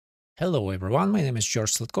Hello everyone, my name is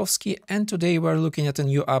George Slatkovsky, and today we're looking at a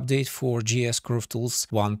new update for GS CurveTools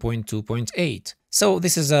 1.2.8. So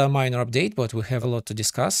this is a minor update, but we have a lot to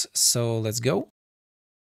discuss, so let's go.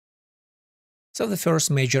 So the first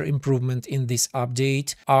major improvement in this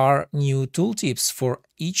update are new tooltips for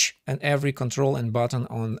each and every control and button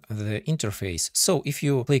on the interface. So if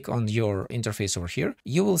you click on your interface over here,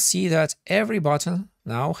 you will see that every button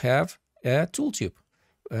now have a tooltip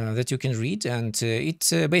that you can read, and it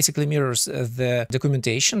basically mirrors the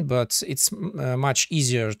documentation, but it's much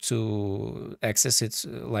easier to access it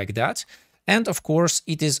like that. And of course,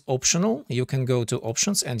 it is optional. You can go to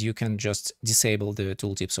options and you can just disable the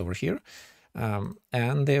tooltips over here,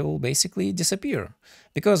 and they will basically disappear,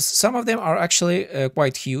 because some of them are actually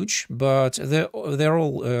quite huge, but they're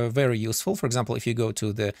all very useful. For example, if you go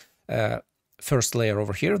to the first layer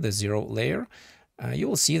over here, the 0 layer, you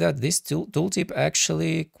will see that this tooltip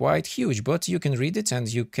actually quite huge, but you can read it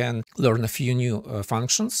and you can learn a few new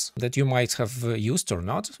functions that you might have used or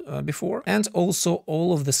not before. And also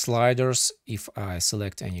all of the sliders, if I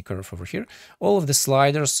select any curve over here, all of the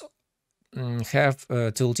sliders have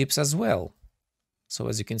tooltips as well. So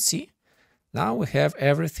as you can see, now we have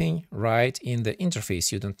everything right in the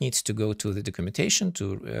interface. You don't need to go to the documentation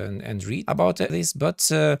and read about this, but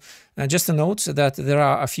just a note that there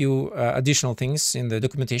are a few additional things in the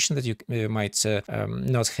documentation that you might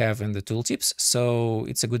not have in the tooltips, so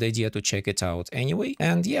it's a good idea to check it out anyway.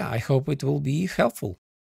 And yeah, I hope it will be helpful.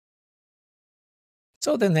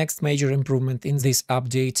 So the next major improvement in this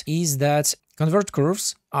update is that Convert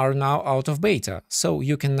curves are now out of beta, so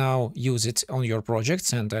you can now use it on your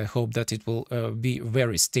projects, and I hope that it will be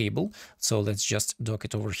very stable. So let's just dock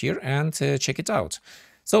it over here and check it out.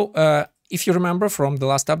 So if you remember from the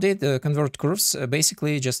last update, the convert curves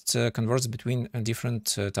basically just converts between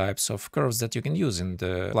different types of curves that you can use in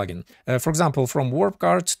the plugin. For example, from warp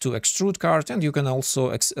card to extrude card, and you can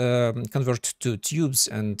also convert to tubes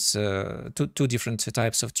and two different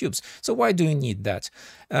types of tubes. So why do you need that?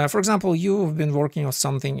 For example, you've been working on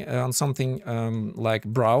something like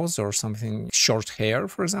brows or something short hair,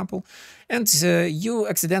 for example, and you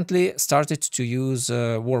accidentally started to use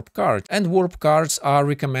warp card. And warp cards are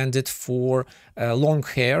recommended for long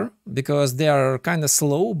hair because they are kind of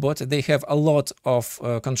slow, but they have a lot of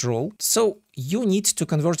control. So you need to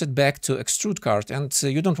convert it back to extrude card, and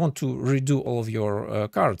you don't want to redo all of your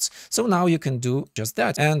cards. So now you can do just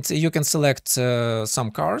that, and you can select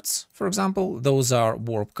some cards. For example, those are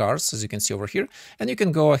warp cards, as you can see over here, and you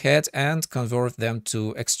can go ahead and convert them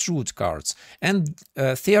to extrude cards. And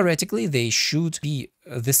theoretically, they should be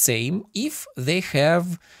the same if they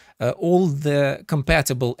have all the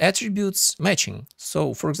compatible attributes matching.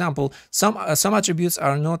 So, for example, some attributes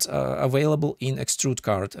are not available in extrude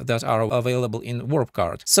card that are available in warp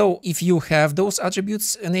card. So, if you have those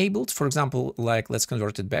attributes enabled, for example, like let's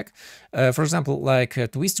convert it back. For example, like a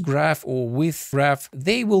twist graph or width graph,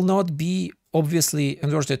 they will not be obviously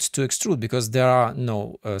converted to extrude because there are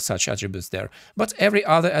no such attributes there. But every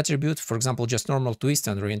other attribute, for example, just normal twist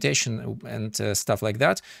and orientation and stuff like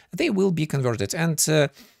that, they will be converted. And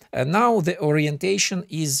now the orientation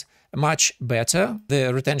is much better,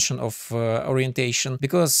 the retention of orientation,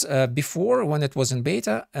 because before, when it was in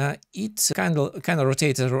beta, it kind of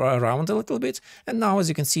rotated around a little bit, and now, as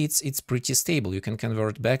you can see, it's pretty stable. You can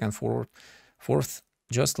convert back and forth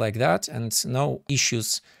just like that, and no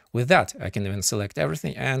issues with that. I can even select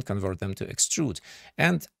everything and convert them to extrude,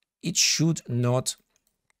 and it should not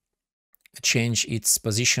change its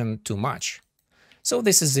position too much. So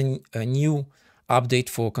this is a new update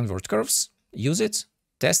for convert curves. Use it,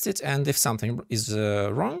 test it, and if something is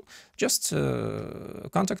wrong, just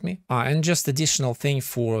contact me. And just additional thing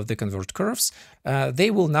for the convert curves,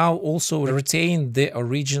 they will now also retain the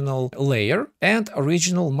original layer and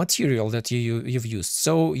original material that you've used.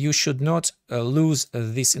 So you should not lose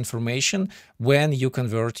this information when you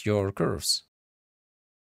convert your curves.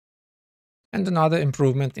 And another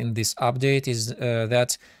improvement in this update is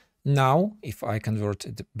that now, if I convert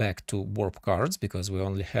it back to warp cards, because we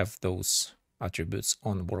only have those attributes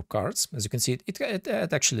on warp cards, as you can see, it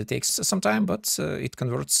actually takes some time, but it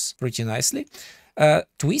converts pretty nicely.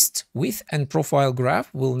 Twist, width, and profile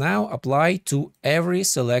graph will now apply to every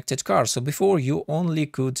selected card. So before you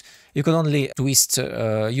could only twist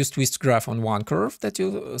use twist graph on one curve that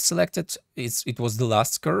you selected. It was the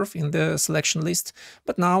last curve in the selection list,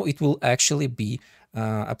 but now it will actually be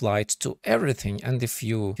applied to everything. And if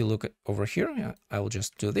you look over here, yeah, I'll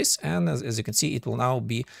just do this, and as you can see, it will now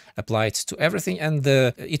be applied to everything, and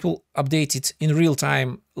it will update it in real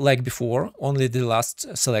time like before, only the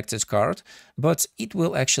last selected card, but it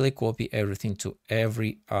will actually copy everything to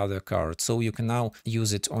every other card. So you can now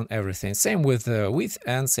use it on everything. Same with the width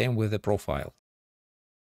and same with the profile.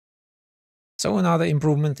 So another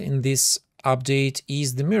improvement in this update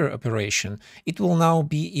is the mirror operation. It will now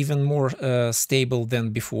be even more stable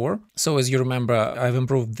than before. So as you remember, I've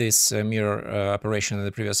improved this mirror operation in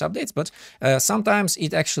the previous updates, but sometimes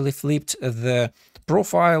it actually flipped the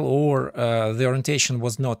profile, or the orientation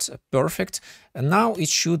was not perfect. And now it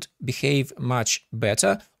should behave much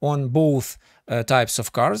better on both types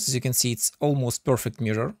of cards. As you can see, it's almost perfect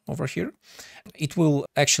mirror over here. It will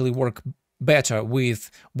actually work better with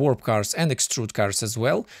warp cards and extrude cards as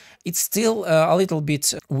well. It's still a little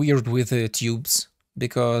bit weird with the tubes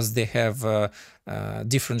because they have a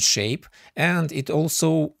different shape, and it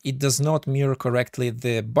does not mirror correctly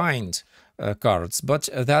the bind cards, but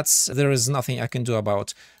there is nothing I can do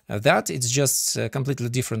about that. It's just a completely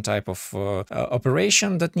different type of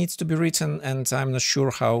operation that needs to be written, and I'm not sure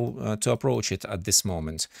how to approach it at this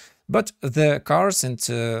moment. But the cards and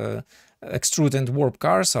extrude and warp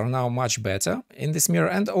cars are now much better in this mirror,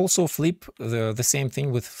 and also flip, the same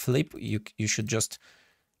thing with flip. You should just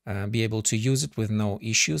be able to use it with no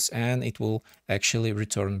issues, and it will actually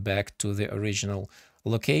return back to the original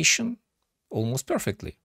location almost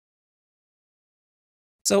perfectly.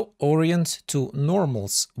 So Orient to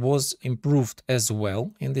normals was improved as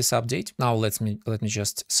well in this update. Now let me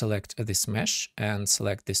just select this mesh and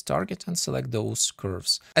select this target and select those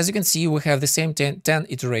curves. As you can see, we have the same 10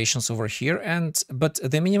 iterations over here, but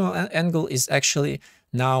the minimum angle is actually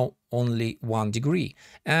now only 1 degree.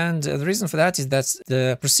 And the reason for that is that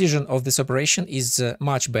the precision of this operation is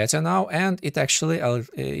much better now, and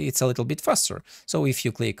it's a little bit faster. So if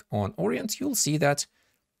you click on Orient, you'll see that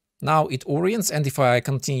now it orients, and if I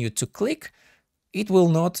continue to click, it will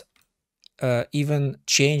not even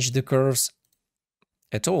change the curves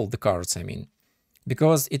at all, the cards, I mean,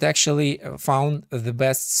 because it actually found the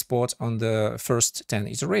best spot on the first 10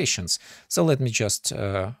 iterations. So let me just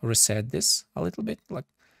reset this a little bit,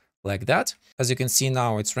 like that. As you can see,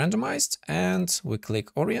 now it's randomized, and we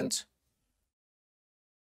click Orient,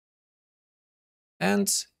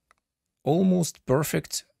 and almost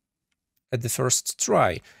perfect at the first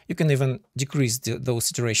try. You can even decrease those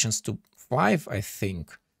iterations to 5, I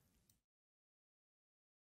think.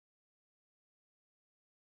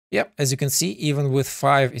 Yep, as you can see, even with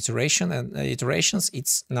 5 iterations,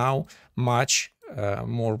 it's now much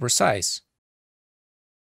more precise.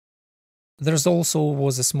 There's also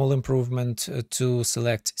was a small improvement to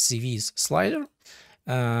select CVs slider.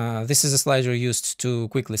 This is a slider used to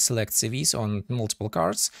quickly select CVs on multiple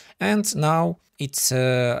cards, and now it's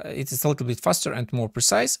a little bit faster and more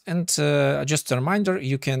precise. And just a reminder,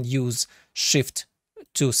 you can use Shift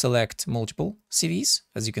to select multiple CVs,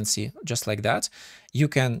 as you can see, just like that. You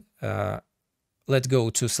can let go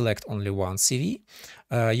to select only one CV.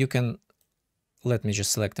 You can, let me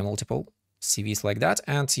just select the multiple CVs like that,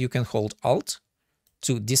 and you can hold Alt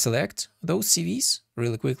to deselect those CVs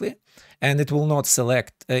really quickly, and it will not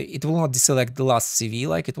deselect the last CV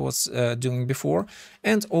like it was doing before.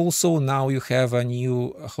 And also now you have a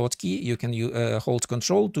new hotkey. You can hold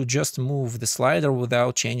Control to just move the slider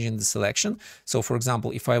without changing the selection. So for example,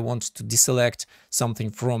 if I want to deselect something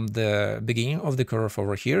from the beginning of the curve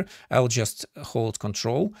over here, I'll just hold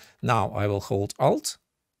Control. Now I will hold Alt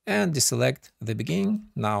and deselect the beginning.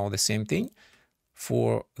 Now the same thing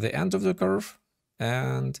for the end of the curve,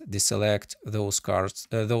 and deselect those cards,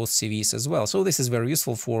 those CVs as well. So this is very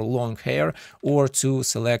useful for long hair, or to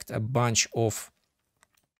select a bunch of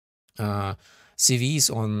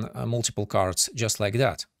CVs on multiple cards, just like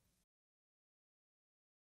that.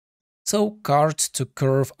 So card to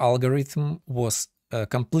curve algorithm was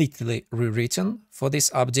completely rewritten for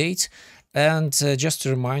this update. And just a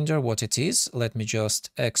reminder what it is, let me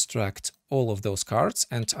just extract all of those cards,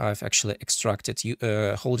 and I've actually extracted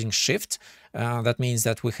holding Shift. That means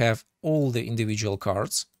that we have all the individual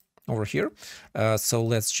cards over here. So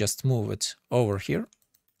let's just move it over here.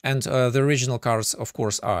 And the original cards, of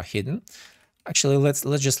course, are hidden. Actually, let's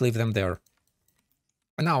just leave them there.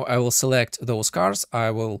 Now I will select those cards.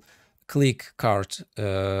 I will click card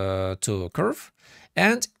to curve,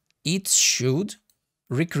 and it should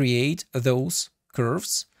recreate those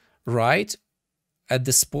curves right at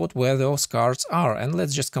the spot where those cards are. And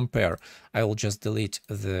let's just compare. I will just delete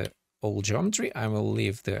the old geometry. I will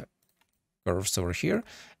leave the curves over here,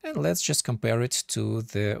 and let's just compare it to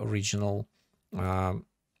the original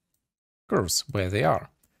curves where they are.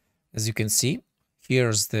 As you can see,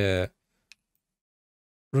 here's the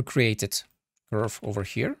recreated curve over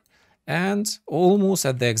here, and almost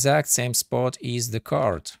at the exact same spot is the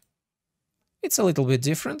card. It's a little bit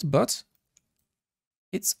different, but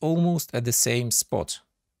it's almost at the same spot.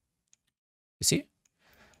 You see?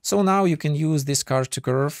 So now you can use this card to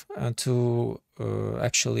curve to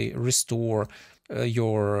actually restore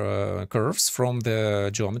your curves from the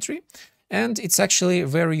geometry. And it's actually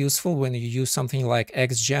very useful when you use something like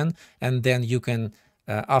XGen, and then you can,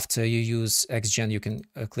 after you use XGen, you can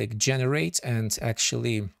click Generate and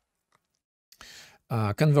actually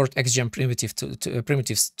convert XGen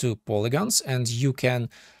primitives to polygons, and you can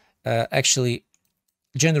actually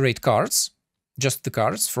generate cards, just the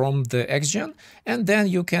cards from the XGen, and then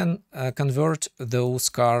you can convert those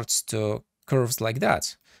cards to curves like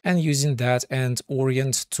that. And using that and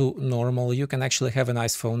Orient to normal, you can actually have a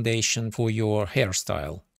nice foundation for your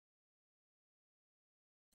hairstyle.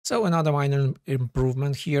 So another minor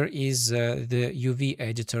improvement here is the UV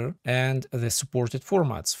editor and the supported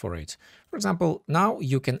formats for it. For example, now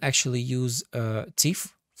you can actually use a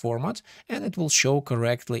TIFF format and it will show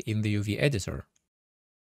correctly in the UV editor.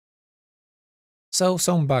 So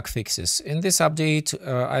some bug fixes. In this update,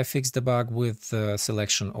 I fixed the bug with the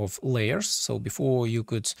selection of layers. So before you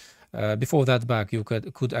could, before that bug, you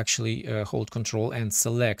could actually hold Control and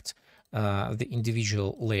select the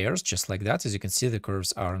individual layers, just like that. As you can see, the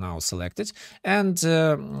curves are now selected. And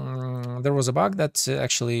there was a bug that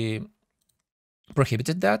actually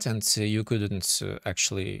prohibited that, and you couldn't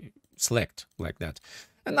actually select like that.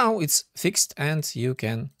 And now it's fixed, and you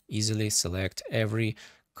can easily select every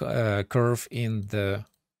curve in the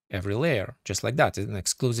every layer, just like that, an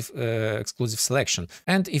exclusive selection.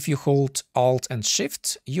 And if you hold Alt and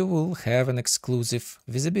Shift, you will have an exclusive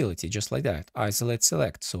visibility, just like that. Isolate,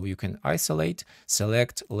 select, so you can isolate,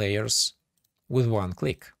 select layers with one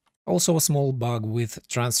click. Also, a small bug with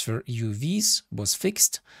transfer UVs was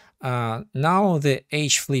fixed. Now the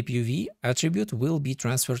H-flip UV attribute will be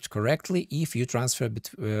transferred correctly if you transfer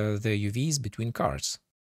the UVs between cards.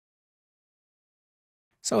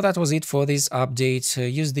 So that was it for this update.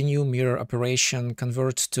 Use the new mirror operation,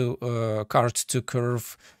 convert to card to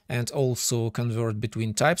curve, and also convert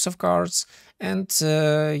between types of cards. And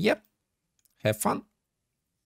yep, have fun.